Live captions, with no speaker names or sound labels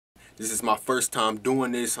This is my first time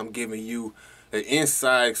doing this. I'm giving you an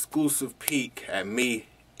inside exclusive peek at me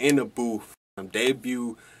in the booth. I'm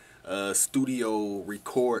debut studio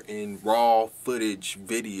recording raw footage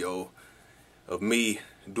video of me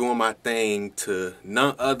doing my thing to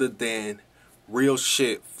none other than Real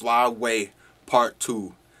Shit Fly Away Part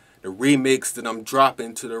 2. The remix that I'm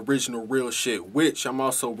dropping to the original Real Shit, which I'm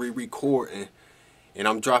also re-recording, and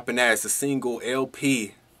I'm dropping that as a single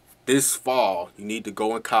LP this fall. You need to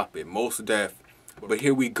go and cop it, most def. But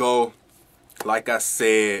here we go. Like I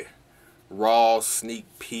said, raw sneak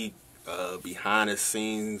peek, behind the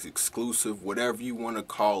scenes, exclusive, whatever you want to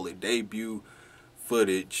call it, debut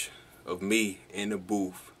footage of me in the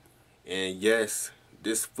booth. And yes,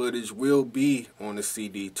 this footage will be on the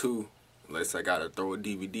CD too, unless I gotta throw a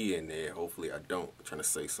DVD in there. Hopefully I don't. I'm trying to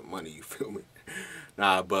save some money, you feel me?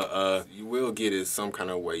 Nah, but you will get it some kind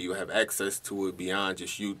of way. You have access to it beyond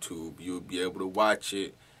just YouTube. You'll be able to watch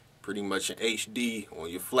it pretty much in HD on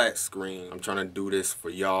your flat screen. I'm trying to do this for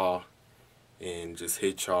y'all and just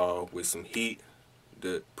hit y'all with some heat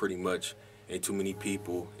that pretty much ain't too many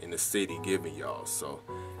people in the city giving y'all. So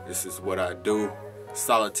this is what I do.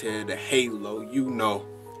 Solitaire, the H.A.L.O, you know,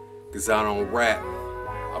 cause I don't rap.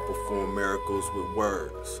 I perform miracles with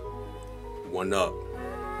words. One up.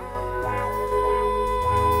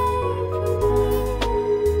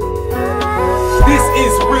 This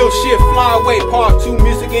is Real Shit Fly Away Part 2.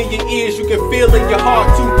 Music in your ears, you can feel in your heart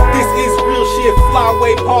too. This is Real Shit Fly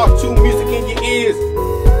Away Part 2. Music in your ears.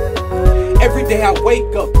 Every day I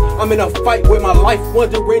wake up, I'm in a fight with my life,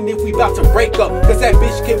 wondering if we about to break up. Cause that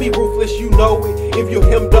bitch can be ruthless, you know it. If you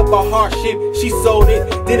hemmed up a hardship, she sold it.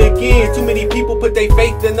 Then again, too many people put their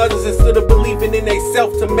faith in others instead of believing in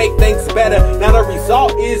themselves to make things better. Now the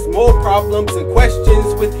result is more problems and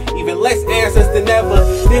questions with even less answers than ever.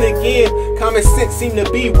 Then again, common sense seem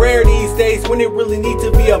to be rare these days when it really needs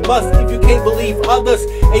to be a must. If you can't believe others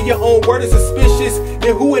and your own word is suspicious,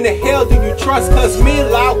 then who in the hell do you trust? Cause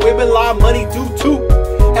men lie, women lie, money do too.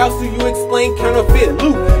 How else do you explain counterfeit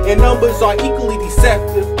loot? And numbers are equally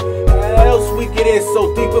deceptive. How else we get in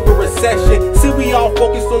so deep of a recession? See, we all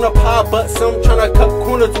focused on the pie, but some trying to cut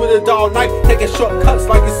corners with a dull knife, taking shortcuts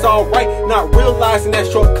like it's alright, not realizing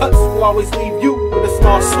that shortcuts will always leave you with a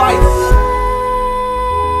small slice.